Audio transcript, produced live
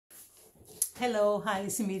Hello, hi,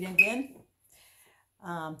 it's me again.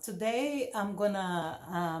 Today I'm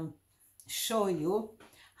gonna show you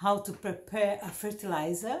how to prepare a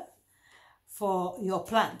fertilizer for your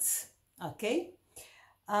plants. Okay,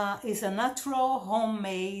 it's a natural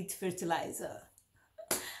homemade fertilizer.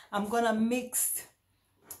 I'm gonna mix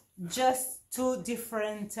just two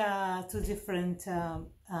different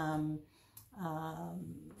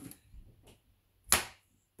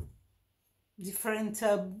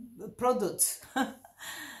products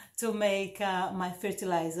to make my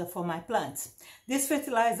fertilizer for my plants. This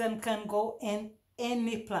fertilizer can go in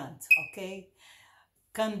any plant, okay?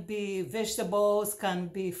 Can be vegetables, can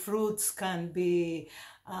be fruits, can be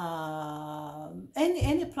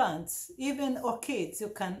any plants, even orchids. You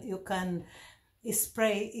can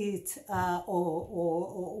spray it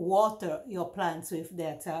or water your plants with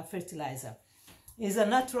that fertilizer. It's a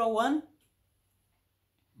natural one.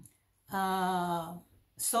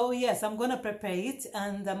 So yes, I'm gonna prepare it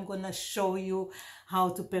and I'm gonna show you how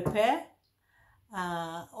to prepare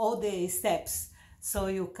all the steps so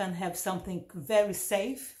you can have something very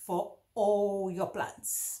safe for all your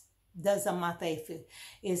plants. Doesn't matter if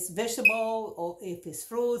it's vegetable or if it's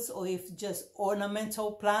fruits or if just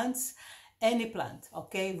ornamental plants, any plant,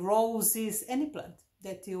 okay? Roses, any plant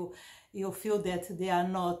that you feel that they are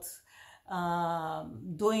not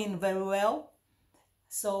doing very well.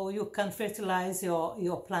 So you can fertilize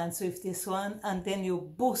your plants with this one, and then you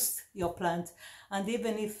boost your plant. And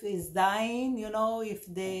even if it's dying, you know, if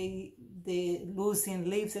they losing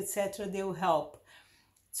leaves, etc., they will help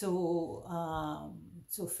to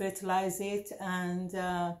fertilize it and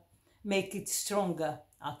make it stronger.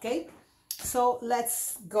 Okay, so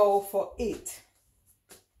let's go for it.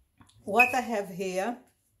 What I have here,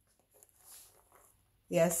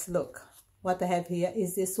 yes, look, what I have here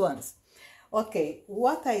is this ones. Okay,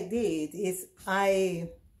 what I did is I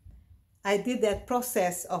did that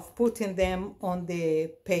process of putting them on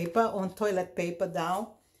the paper, on toilet paper down,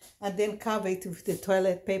 and then cover it with the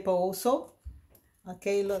toilet paper also.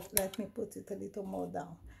 Okay, let me put it a little more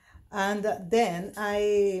down. And then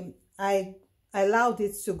I allowed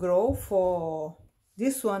it to grow for,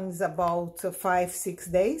 this one is about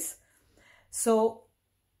 5-6 days. So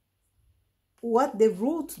what the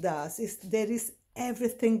root does is there is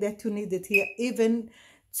everything that you needed here, even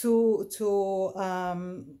to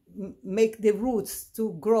make the roots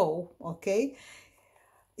to grow. Okay,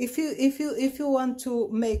 if you want to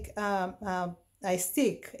make a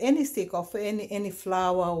stick, any stick of any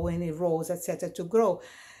flower or any rose, etc., to grow,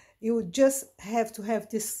 you just have to have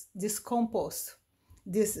this compost,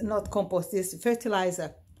 this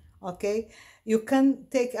fertilizer. Okay, you can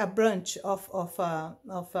take a branch of a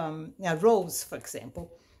rose, for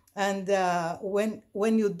example. And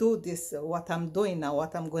when you do this, what I'm doing now,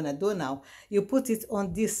 what I'm gonna do now, you put it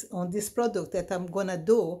on this product that I'm gonna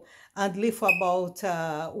do, and leave for about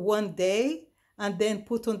 1 day, and then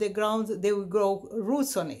put on the ground. They will grow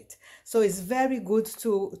roots on it. So it's very good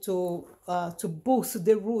to boost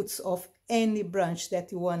the roots of any branch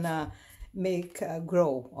that you wanna make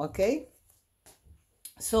grow. Okay.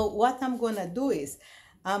 So what I'm gonna do is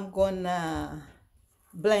I'm gonna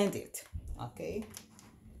blend it. Okay.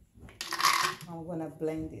 I'm gonna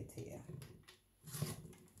blend it here.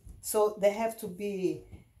 So they have to be,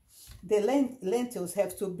 the lentils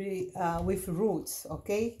have to be with roots,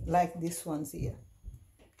 okay, like these ones here.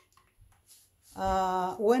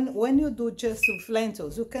 When you do just with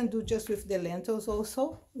lentils, you can do just with the lentils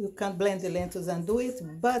also. You can blend the lentils and do it,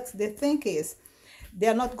 but the thing is, they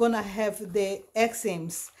are not gonna have the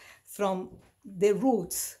enzymes from the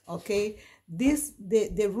roots, okay.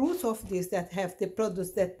 The root of this that have the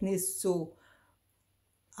products that needs to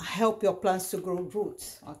help your plants to grow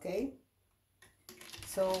roots. Okay,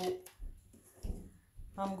 so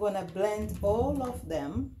I'm gonna blend all of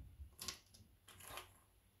them.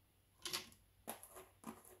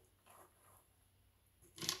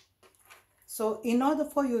 So in order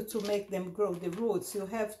for you to make them grow the roots, you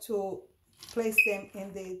have to place them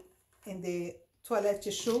in the toilet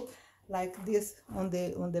tissue like this, on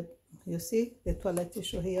the you see the toilet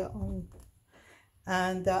tissue here on,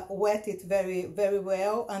 and wet it very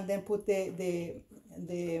well, and then put the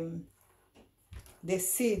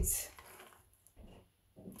seeds,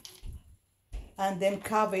 and then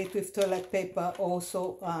cover it with toilet paper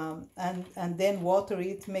also, and then water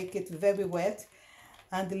it, make it very wet,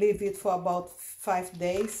 and leave it for about 5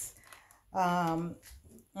 days, and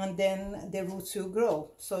then the roots will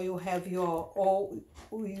grow. So you have all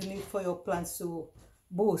you need for your plants to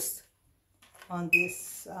boost on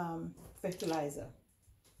this fertilizer.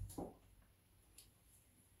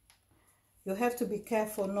 You have to be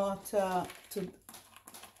careful not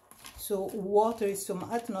to water it too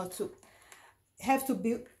much, not to have to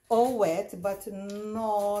be all wet, but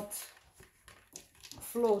not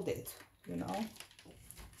flooded, you know.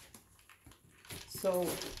 So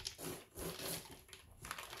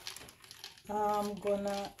I'm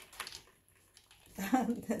gonna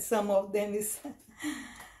some of them is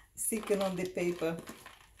sticking on the paper.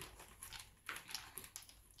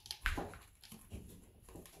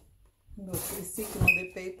 Look, it's sticking on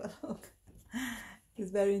the paper. Look,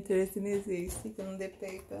 it's very interesting, isn't it? It's sticking on the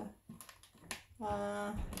paper.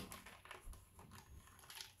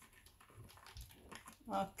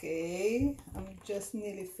 Okay, I'm just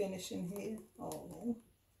nearly finishing here. Oh,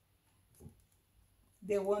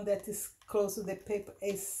 the one that is close to the paper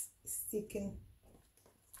is sticking.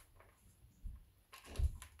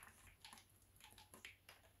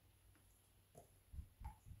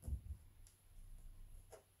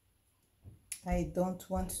 I don't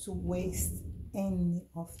want to waste any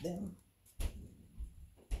of them.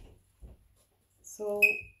 So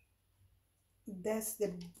that's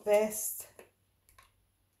the best.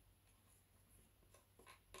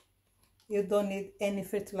 You don't need any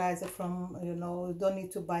fertilizer from, you know, you don't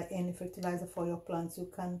need to buy any fertilizer for your plants. You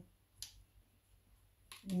can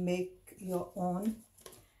make your own,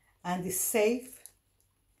 and it's safe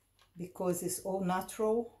because it's all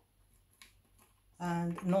natural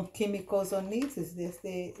and no chemicals on it. It's just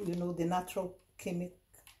the, you know, the natural chemical,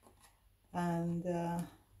 and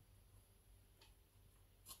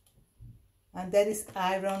there is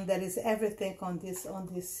iron, there is everything on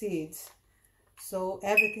these seeds. So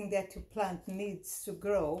everything that your plant needs to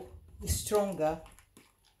grow is stronger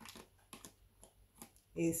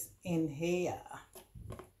is in here.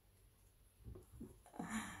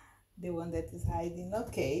 The one that is hiding.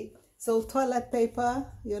 Okay, so toilet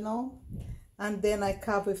paper, you know, and then I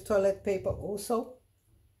cover with toilet paper also,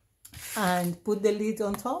 and put the lid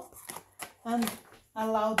on top and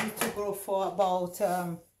allow it to grow for about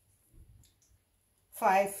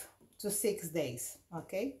 5 to 6 days.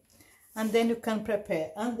 Okay, and then you can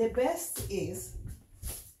prepare. And the best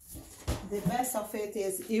of it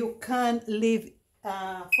is you can leave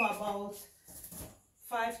for about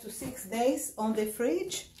 5 to 6 days on the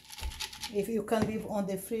fridge, if you can leave on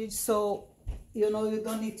the fridge, so you know you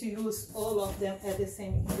don't need to use all of them at the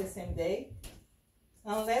same day,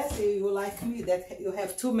 unless you like me that you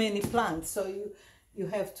have too many plants, so you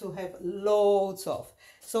have to have loads of.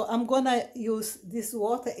 So I'm gonna use this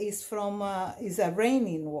water is from is a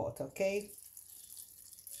raining water. Okay,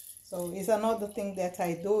 so it's another thing that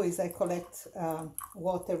I do is I collect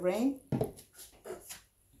water rain.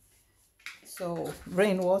 So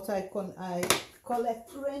rainwater, I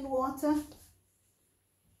collect rainwater.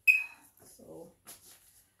 So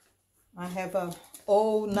I have a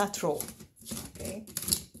all natural, okay,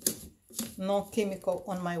 no chemical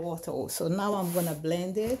on my water also. Now I'm gonna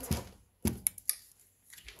blend it.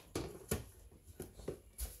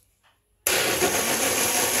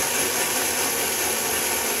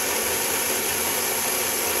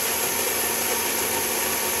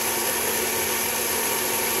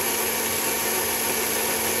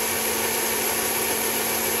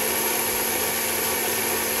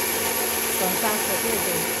 Fantastic, isn't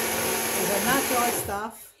it? It's a natural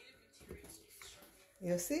stuff.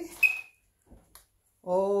 You see?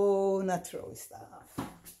 All natural stuff.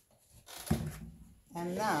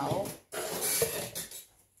 And now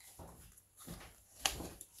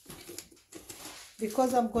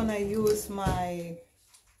because I'm gonna use my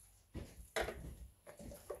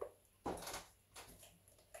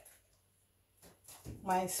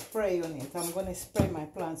spray on it, I'm gonna spray my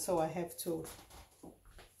plant, so I have to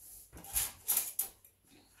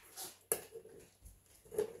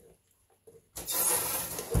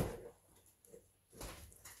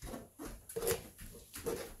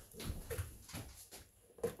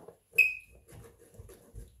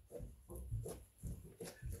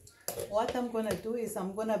what I'm gonna do is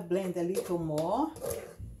I'm gonna blend a little more.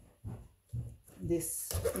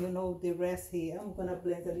 This, you know, the rest here, I'm gonna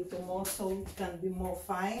blend a little more so it can be more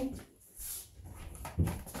fine.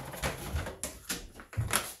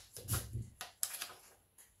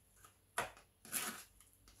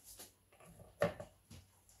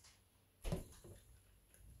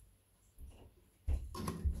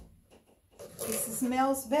 It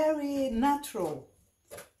smells very natural.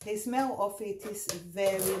 The smell of it is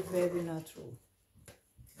very, very natural.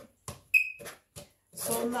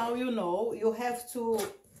 So now you know you have to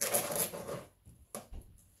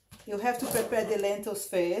prepare the lentils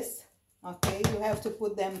first. Okay, you have to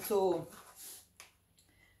put them to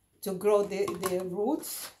grow the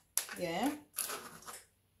roots. Yeah.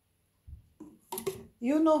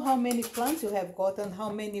 you know how many plants you have got and how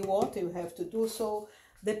many water you have to do. So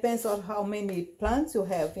depends on how many plants you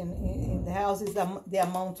have in the house is the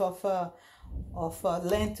amount of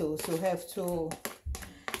lentils you have to.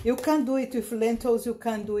 You can do it with lentils, you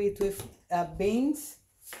can do it with beans.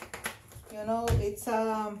 You know, it's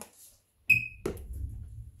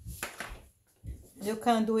you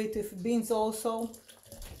can do it with beans also.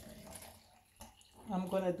 I'm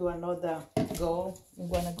gonna do another go. I'm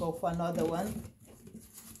gonna go for another one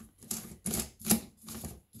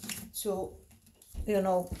to, you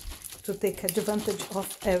know, to take advantage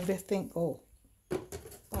of everything. Oh,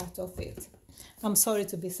 part of it. I'm sorry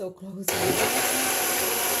to be so close.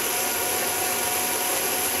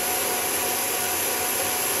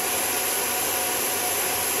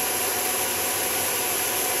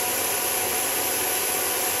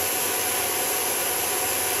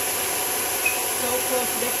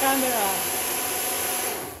 The camera.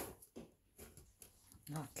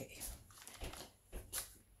 Okay.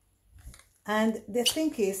 And the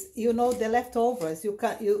thing is, you know, the leftovers, you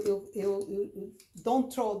can you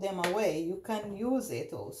don't throw them away. You can use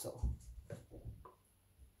it also.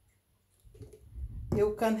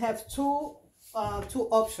 You can have two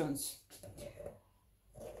options.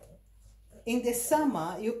 In the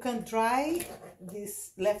summer, you can dry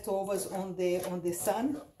these leftovers on the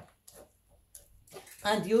sun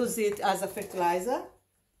and use it as a fertilizer.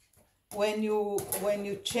 When you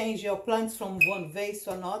change your plants from one vase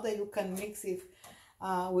to another, you can mix it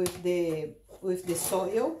with the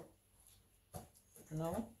soil, you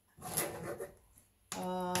know.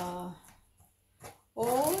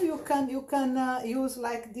 Or you can use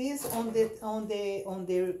like this on the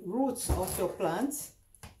roots of your plants.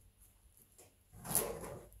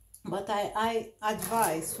 But I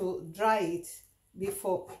advise to dry it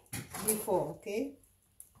before, okay?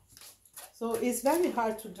 So it's very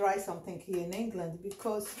hard to dry something here in England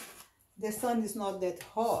because the sun is not that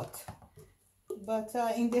hot. But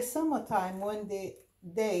in the summertime, when the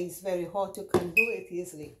day is very hot, you can do it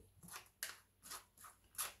easily.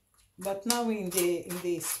 But now in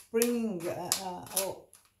the spring,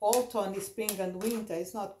 autumn, spring and winter,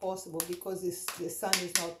 it's not possible because the sun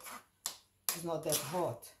is not that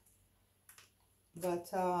hot.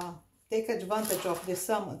 But take advantage of the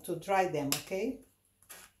summer to dry them, okay?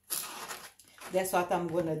 That's what I'm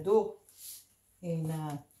gonna do in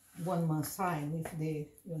 1 month's time if we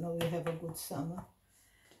have a good summer.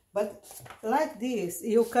 But like this,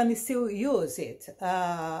 you can still use it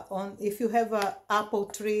if you have apple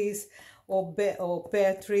trees or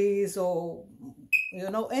pear trees, or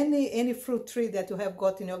any fruit tree that you have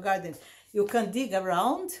got in your garden. You can dig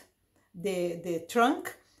around the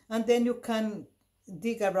trunk, and then you can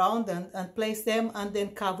dig around and place them, and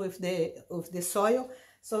then cover with the soil.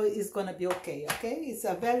 So it's gonna be okay. It's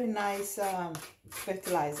a very nice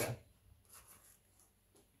fertilizer.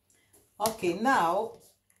 Okay, now,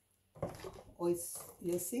 you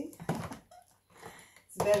see,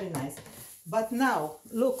 it's very nice. But now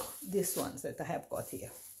look, these ones that I have got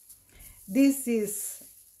here. This is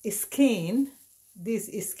skin. This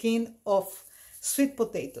is skin of sweet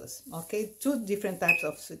potatoes. Okay, 2 different types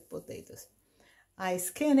of sweet potatoes. I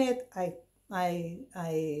skin it.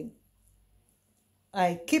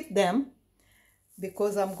 I keep them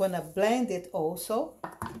because I'm gonna blend it also,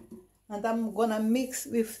 and I'm gonna mix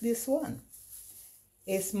with this one.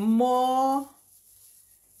 It's more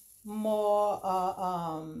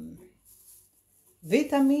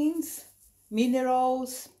vitamins,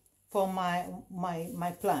 minerals for my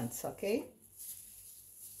plants, okay?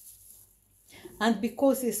 And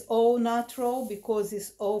because it's all natural, because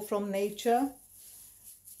it's all from nature,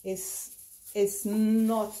 it's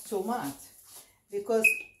not too much. Because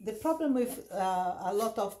the problem with a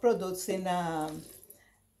lot of products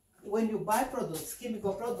when you buy products,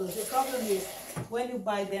 chemical products, the problem is when you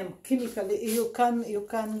buy them chemically, you can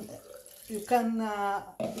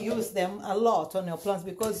use them a lot on your plants,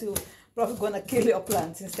 because you're probably gonna kill your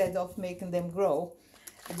plants instead of making them grow.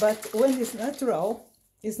 But when it's natural,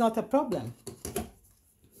 it's not a problem. You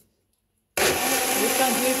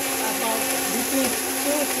can do it about between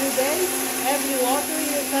 2 or 3 days. Every water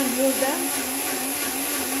you can use them.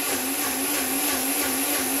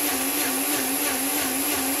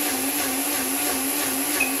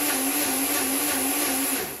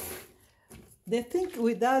 The thing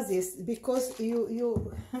with us is because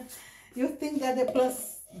you think that the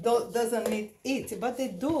plants doesn't need it, but they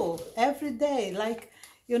do every day. Like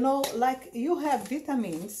you have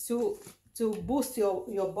vitamins to boost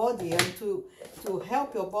your body and to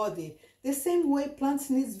help your body. The same way plants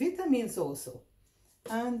need vitamins also.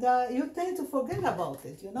 And you tend to forget about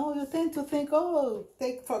it, you know. You tend to think, oh,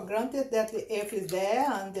 take for granted that the earth is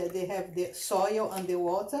there and that they have the soil and the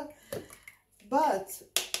water. But,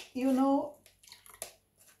 you know,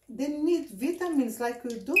 they need vitamins like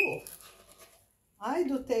we do. I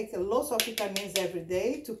do take lots of vitamins every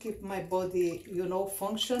day to keep my body, you know,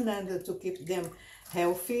 function and to keep them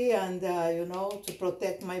healthy and, you know, to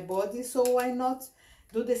protect my body. So why not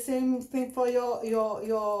do the same thing for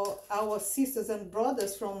our sisters and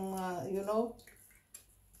brothers from, you know,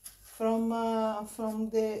 from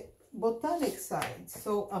the botanic side.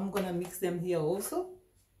 So I'm gonna mix them here also.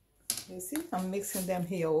 You see, I'm mixing them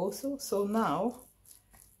here also. So now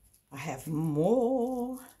I have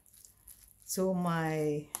more to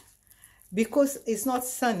my, because it's not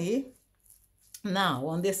sunny now,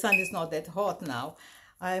 on the sun is not that hot now,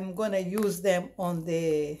 I'm gonna use them on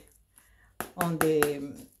the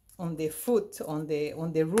foot, on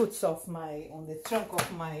the roots of my, on the trunk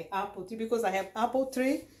of my apple tree, because I have apple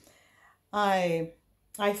tree. I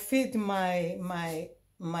feed my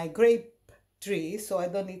grape tree, so I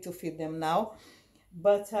don't need to feed them now.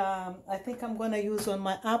 But I think I'm gonna use on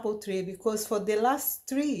my apple tree, because for the last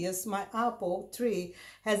 3 years my apple tree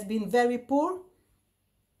has been very poor,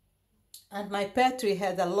 and my pear tree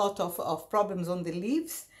had a lot of problems on the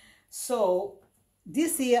leaves. So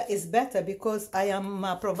this year is better because I am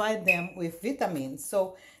provide them with vitamins.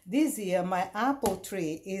 So this year my apple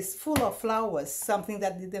tree is full of flowers, something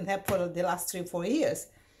that didn't have for the last 3-4 years.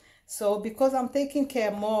 So because I'm taking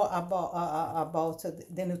care more about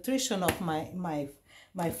the nutrition of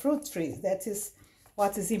my fruit trees, that is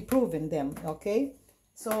what is improving them. Okay,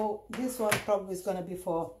 so this one probably is going to be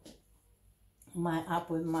for my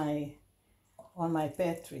apple, on my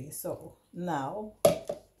pear tree. So now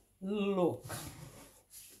look,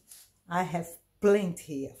 I have plenty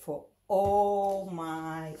here for all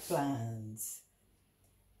my plants.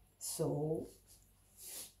 So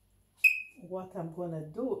what I'm gonna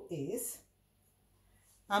do is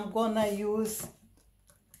I'm gonna use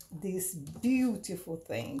this beautiful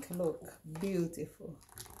thing. Look, beautiful.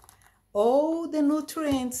 All the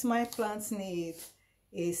nutrients my plants need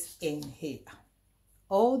is in here.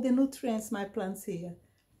 All the nutrients my plants here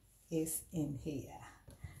is in here.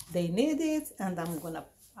 They need it, and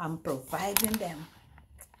I'm providing them.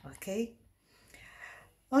 Okay.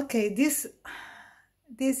 Okay, this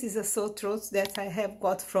is a sore throat that I have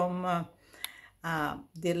got from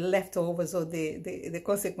the leftovers, or the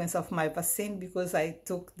consequence of my vaccine, because I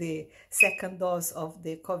took the second dose of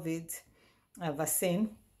the COVID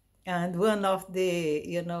vaccine, and one of the,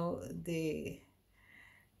 you know, the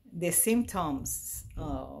symptoms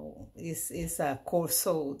is a cold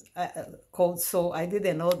sore. I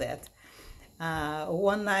didn't know that.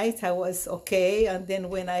 One night I was okay, and then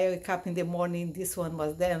when I wake up in the morning, this one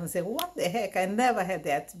was there, and I said, what the heck, I never had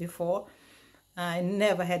that before. I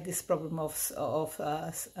never had this problem of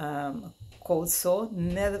cold sore,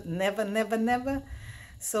 never.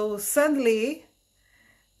 So suddenly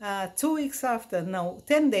 2 weeks after, no,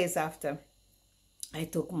 10 days after I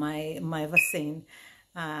took my vaccine,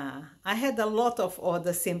 I had a lot of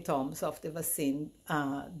other symptoms of the vaccine.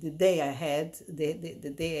 The day I had,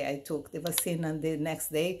 the day I took the vaccine, and the next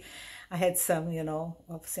day I had some, you know,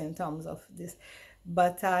 of symptoms of this.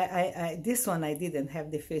 But this one I didn't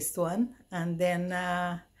have, the first one. And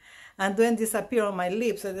then disappeared on my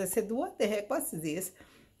lips, and I said, what the heck, what's this?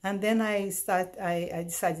 And then I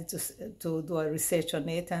decided to do a research on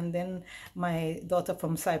it, and then my daughter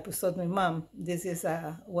from Cyprus told me, Mom, this is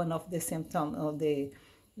one of the symptoms of the,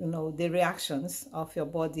 you know, the reactions of your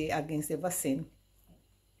body against the vaccine.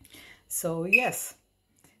 So yes,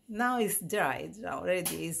 now it's dried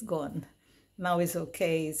already, it's gone. Now it's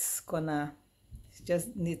okay, it's gonna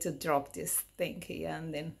just need to drop this thing here,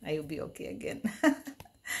 and then I will be okay again.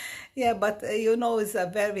 Yeah, but you know, it's a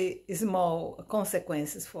very small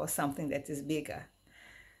consequences for something that is bigger.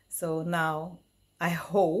 So now I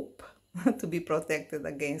hope to be protected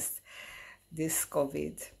against this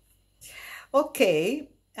COVID. Okay,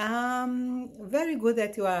 very good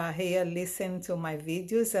that you are here listening to my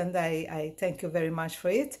videos, and I thank you very much for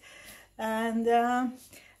it. And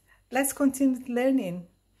let's continue learning.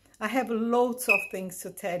 I have loads of things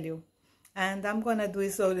to tell you, and I'm gonna do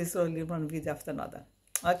it slowly, one video after another.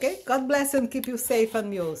 Okay, God bless and keep you safe, and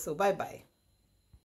me also. Bye bye.